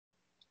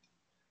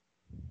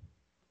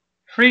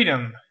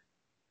Freedom.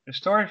 The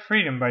story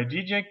Freedom by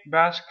DJ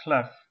Bass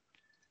Clef.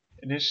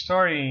 This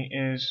story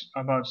is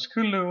about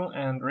Scootaloo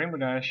and Rainbow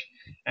Dash,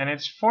 and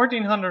it's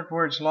 1400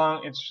 words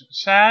long. It's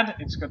sad,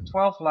 it's got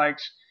 12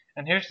 likes,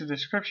 and here's the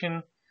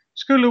description.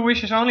 Scootaloo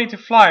wishes only to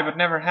fly but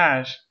never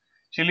has.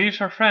 She leaves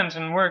her friends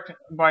and works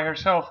by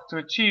herself to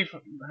achieve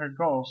her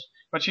goals,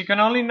 but she can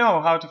only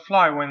know how to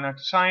fly when a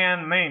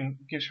cyan mane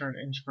gives her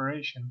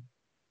inspiration.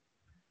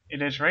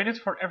 It is rated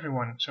for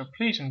everyone, so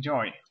please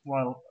enjoy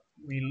while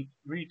we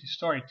read the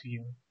story to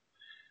you.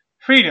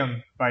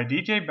 Freedom by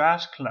DJ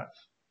Bass Clef.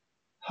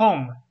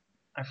 Home,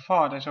 I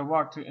thought as I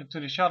walked to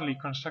the shoddily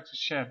constructed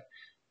shed.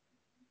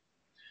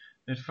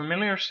 The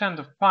familiar scent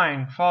of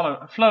pine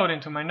flowed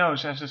into my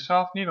nose as the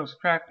soft needles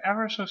cracked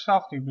ever so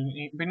softly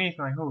beneath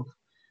my hoof.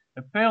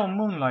 The pale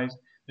moonlight,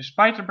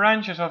 despite the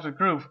branches of the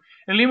grove,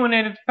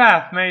 illuminated the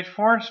path made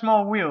four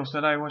small wheels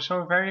that I was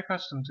so very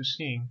accustomed to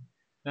seeing.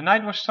 The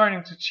night was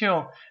starting to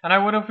chill, and I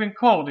would have been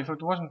cold if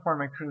it wasn't for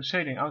my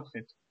crusading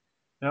outfit,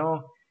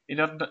 though it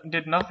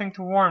did nothing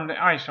to warm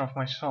the ice of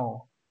my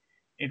soul.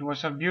 It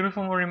was a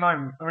beautiful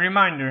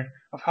reminder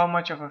of how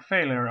much of a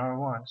failure I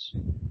was.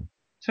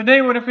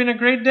 Today would have been a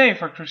great day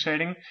for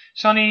crusading,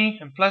 sunny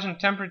and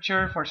pleasant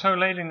temperature for so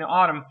late in the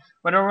autumn,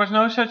 but there was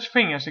no such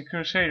thing as the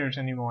crusaders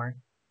anymore.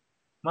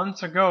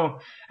 Months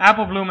ago,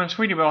 Applebloom and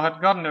Sweetiebelle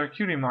had gotten their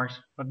cutie marks,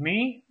 but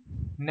me?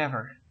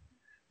 Never.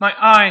 My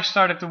eyes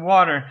started to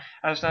water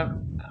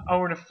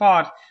over the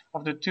thought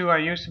of the two I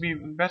used to be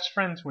best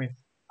friends with.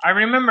 I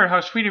remember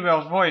how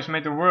Sweetiebelle's voice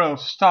made the world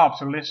stop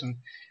to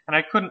listen, and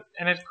it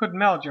could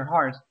melt your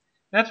heart.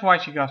 That's why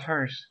she got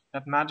hers,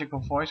 that magical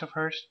voice of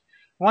hers.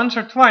 Once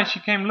or twice she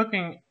came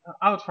looking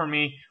out for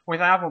me with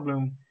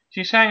Applebloom.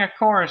 She sang a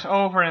chorus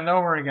over and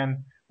over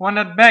again, one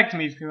that begged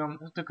me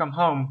to come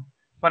home.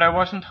 But I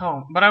wasn't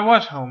home. But I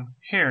was home,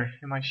 here,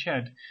 in my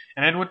shed,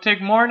 and it would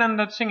take more than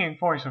that singing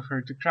voice of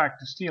her to crack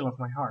the steel of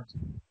my heart.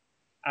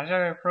 As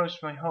I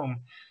approached my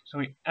home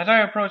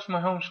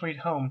sweet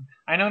home,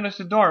 I noticed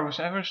the door was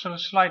ever so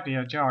slightly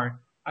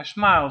ajar. I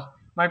smiled,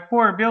 my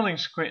poor building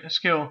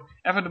skill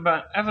evident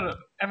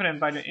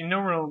by the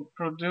innumerable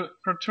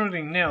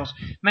protruding nails,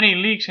 many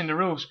leaks in the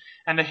roofs,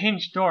 and the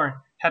hinged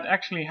door had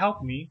actually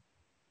helped me.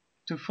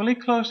 To fully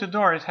close the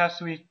door it has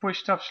to be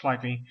pushed up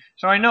slightly,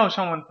 so I know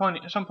some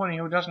pony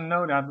who doesn't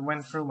know that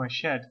went through my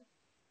shed.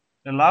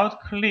 The loud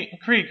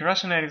creak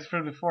resonated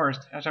through the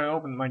forest as I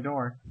opened my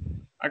door.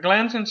 A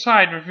glance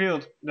inside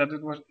revealed that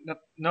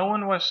no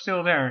one was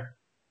still there.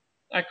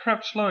 I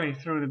crept slowly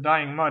through the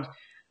drying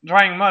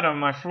mud on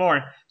my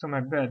floor to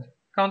my bed,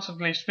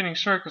 constantly spinning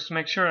circles to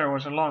make sure I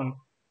was alone.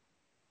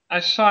 I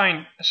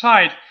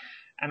sighed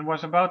and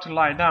was about to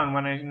lie down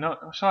when I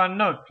saw a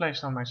note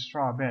placed on my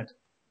straw bed.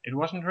 It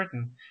wasn't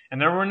written,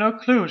 and there were no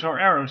clues or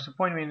arrows to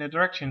point me in the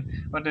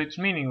direction, but its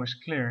meaning was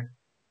clear.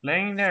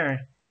 Laying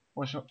there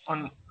was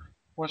one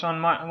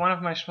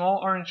of my small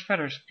orange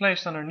feathers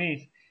placed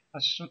underneath,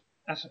 as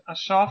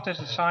soft as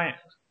the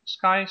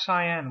sky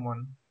cyan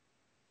one.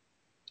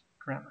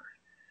 Grammar.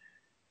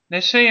 They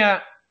say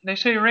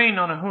rain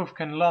on a hoof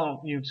can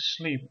lull you to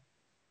sleep,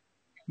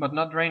 but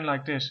not rain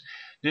like this.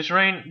 This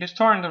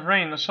torrent of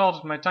rain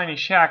assaulted my tiny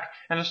shack,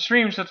 and the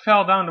streams that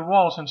fell down the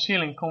walls and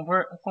ceiling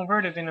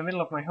converted in the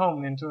middle of my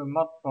home into a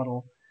mud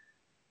puddle.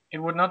 It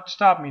would not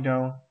stop me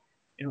though.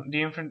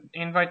 The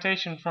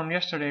invitation from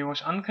yesterday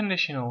was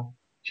unconditional.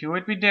 She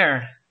would be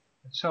there,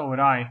 and so would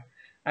I.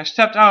 I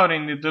stepped out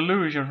in the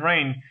deluge of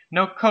rain,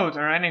 no coat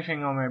or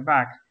anything on my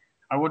back.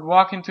 I would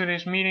walk into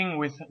this meeting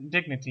with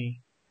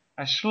dignity.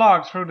 I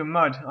slogged through the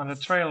mud on the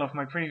trail of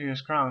my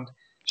previous ground.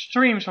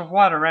 Streams of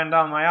water ran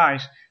down my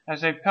eyes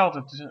as they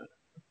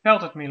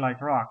pelted me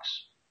like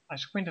rocks. I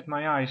squinted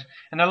my eyes,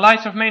 and the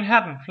lights of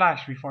Manhattan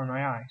flashed before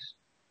my eyes.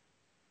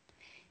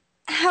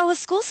 How was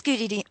school,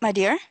 Scooty, my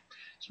dear?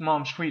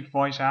 Mom's sweet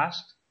voice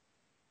asked.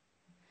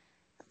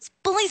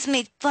 Bullies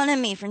made fun of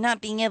me for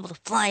not being able to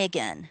fly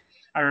again,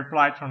 I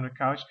replied from the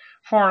couch,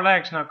 four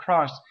legs now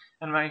crossed,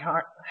 and my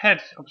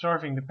head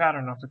observing the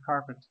pattern of the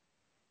carpet.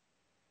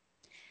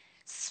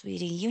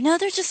 Sweetie, you know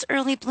they're just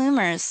early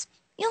bloomers.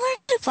 You'll learn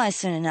to fly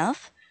soon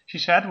enough, she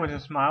said with a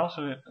smile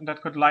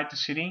that could light the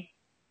city.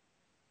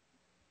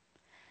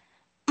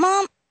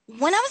 Mom,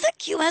 when I was at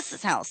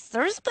QS's house,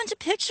 there was a bunch of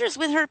pictures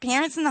with her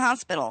parents in the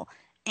hospital,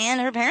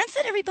 and her parents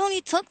said every pony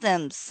took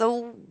them,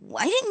 so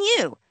why didn't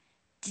you?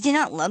 Did you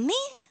not love me?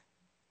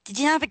 Did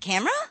you not have a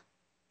camera?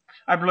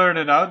 I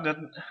blurted out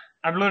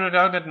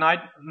that night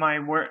my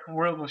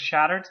world was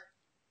shattered.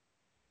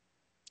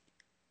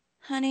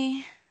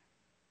 Honey,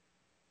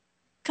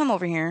 come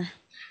over here.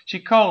 She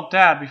called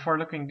Dad before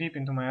looking deep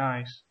into my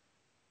eyes.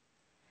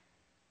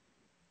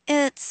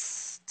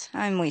 It's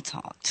time we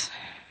talked.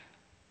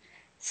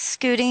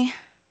 Scooty,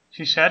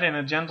 she said in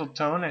a gentle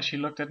tone as she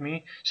looked at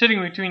me,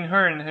 sitting between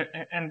her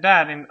and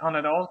Dad on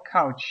that old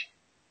couch.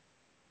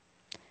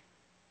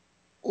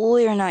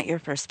 We're not your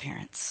first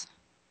parents.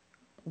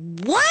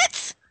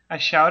 What? I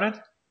shouted.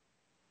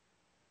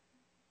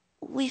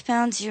 We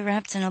found you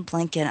wrapped in a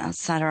blanket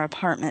outside our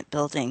apartment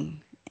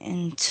building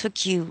and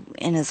took you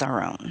in as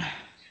our own,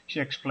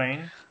 she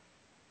explained.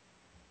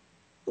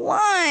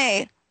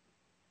 Why?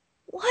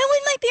 Why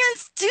would my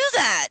parents do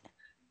that?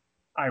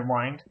 I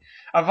whined.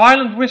 A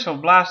violent whistle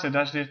blasted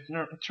as the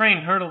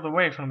train hurtled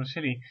away from the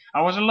city.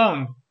 I was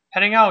alone,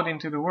 heading out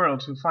into the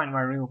world to find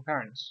my real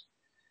parents.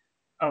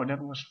 Oh,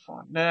 that was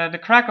fun. The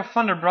crack of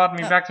thunder brought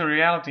me Uh, back to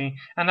reality,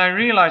 and I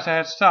realized I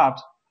had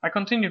stopped. I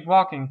continued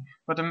walking,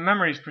 but the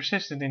memories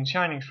persisted in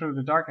shining through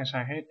the darkness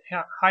I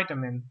hide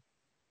them in.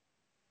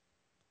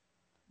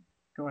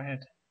 Go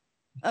ahead.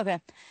 okay.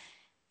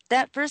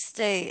 That first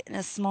day in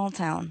a small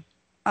town,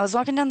 I was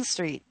walking down the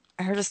street.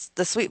 I heard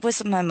the sweet voice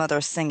of my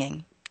mother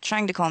singing,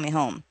 trying to call me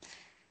home.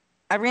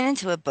 I ran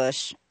into a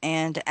bush,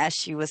 and as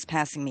she was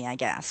passing me, I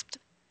gasped.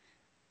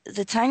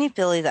 The tiny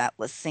filly that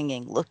was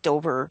singing looked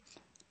over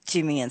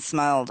to me and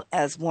smiled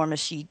as warm as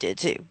she did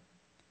too.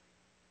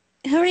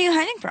 Who are you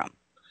hiding from?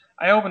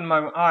 I opened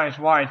my eyes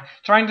wide,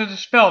 trying to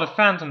dispel the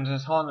phantoms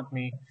that haunted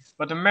me,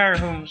 but the mare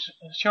whom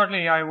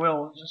shortly I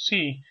will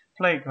see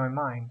plagued my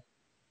mind.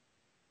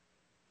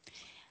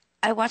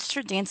 I watched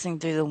her dancing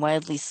through the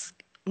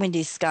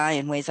windy sky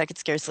in ways I could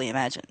scarcely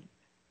imagine.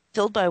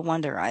 Filled by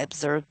wonder, I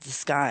observed the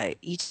sky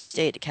each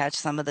day to catch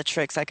some of the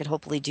tricks I could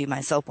hopefully do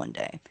myself one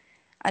day.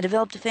 I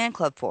developed a fan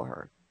club for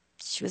her.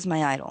 She was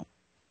my idol.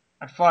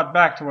 I thought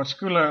back to what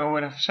Scootaloo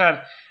would have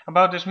said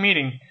about this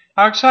meeting,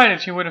 how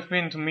excited she would have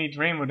been to meet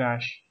Rainbow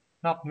Dash.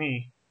 Not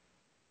me.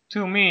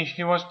 To me,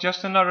 she was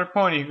just another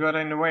pony who got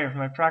in the way of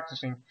my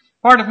practicing.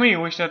 Part of me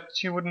wished that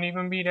she wouldn't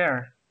even be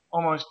there.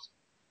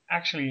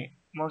 Actually,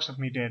 most of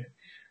me did.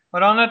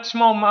 But on that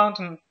small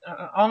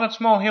on that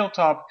small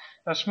hilltop,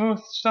 a smooth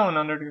stone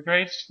under the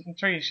great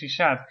tree she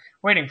sat,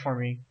 waiting for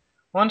me.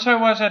 Once I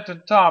was at the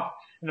top,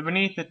 and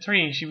beneath the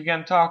tree she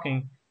began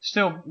talking,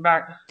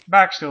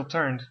 back still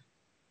turned.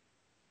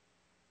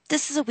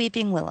 This is a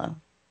weeping willow,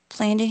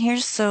 planted here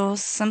so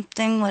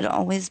something would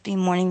always be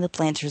mourning the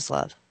planter's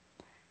love.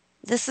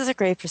 This is a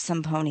grave for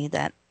some pony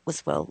that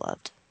was well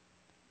loved.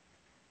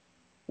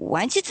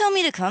 Why'd you tell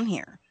me to come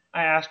here?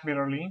 I asked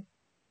bitterly.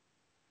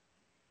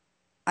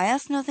 I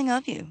asked nothing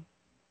of you.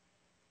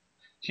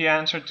 She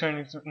answered,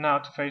 turning now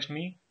to face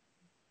me.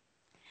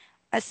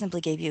 I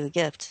simply gave you a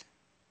gift.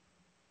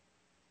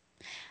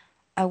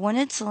 I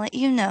wanted to let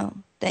you know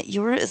that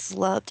you were as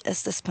loved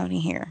as this pony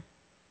here.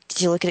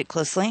 Did you look at it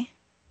closely?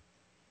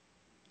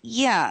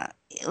 Yeah,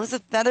 it was a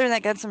feather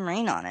that got some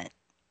rain on it.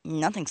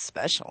 Nothing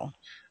special.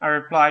 I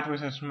replied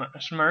with a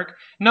smirk,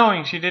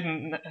 knowing she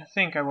didn't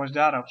think I was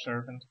that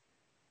observant.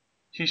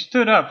 She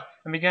stood up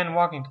and began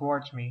walking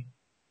towards me.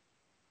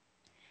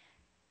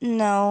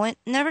 No, it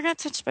never got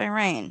touched by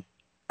rain.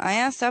 I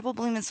asked Apple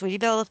Bloom and Sweetie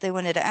Belle if they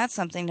wanted to add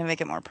something to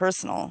make it more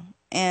personal,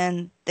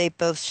 and they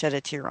both shed a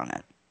tear on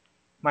it.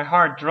 My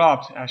heart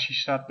dropped as she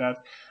said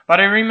that, but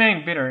I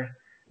remained bitter.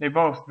 They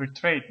both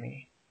betrayed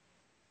me.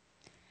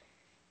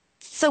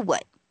 So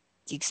what?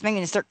 Do you expect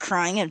me to start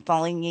crying and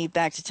following you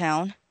back to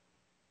town?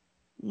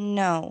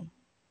 No.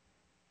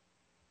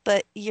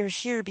 But you're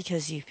here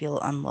because you feel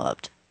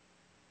unloved.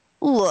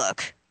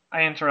 Look,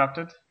 I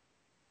interrupted.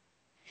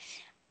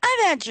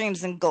 I've had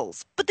dreams and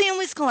goals, but they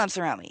always collapse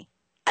around me.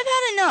 I've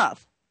had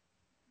enough.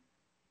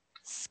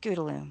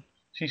 Scootaloo.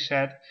 She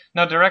said,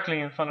 not directly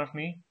in front of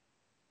me.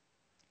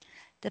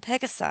 The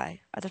Pegasi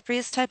are the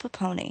freest type of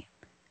pony.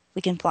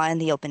 We can fly in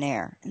the open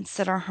air and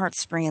set our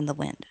hearts free in the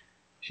wind.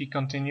 She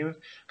continued,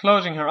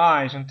 closing her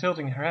eyes and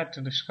tilting her head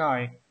to the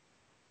sky.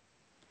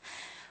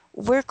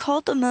 We're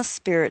called the most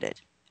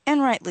spirited,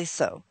 and rightly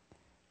so.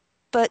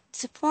 But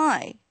to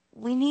fly,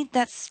 we need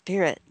that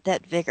spirit,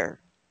 that vigor.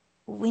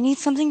 We need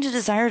something to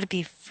desire to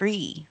be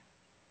free.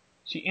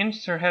 She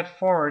inched her head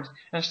forward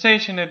and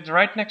stationed it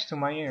right next to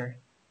my ear.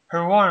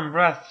 Her warm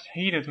breath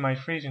heated my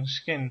freezing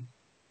skin.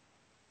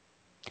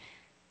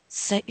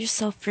 Set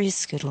yourself free,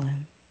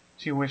 Scootaloo.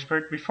 She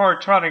whispered, before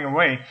trotting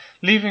away,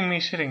 leaving me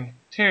sitting.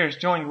 Tears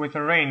joined with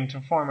the rain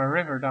to form a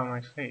river down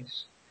my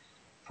face.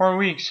 For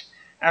weeks,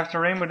 after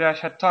Rainbow Dash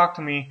had talked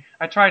to me,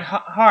 I've tried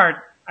hard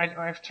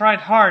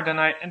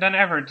than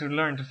ever to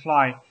learn to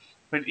fly,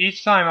 but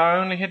each time I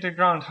only hit the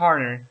ground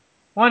harder.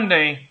 One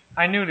day,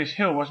 I knew this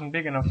hill wasn't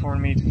big enough for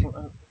me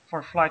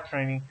for flight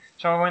training,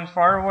 so I went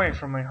far away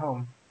from my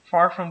home,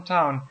 far from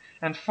town,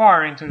 and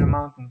far into the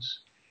mountains.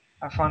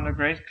 I found a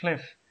great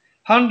cliff,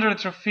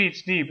 hundreds of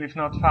feet deep if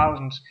not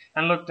thousands,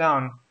 and looked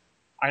down.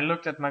 I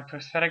looked at my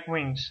pathetic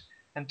wings,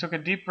 and took a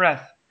deep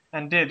breath,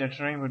 and did as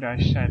Rainbow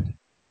Dash said.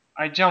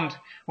 I jumped.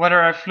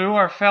 Whether I flew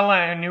or fell,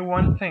 I knew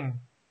one thing.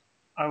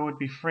 I would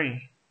be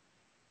free.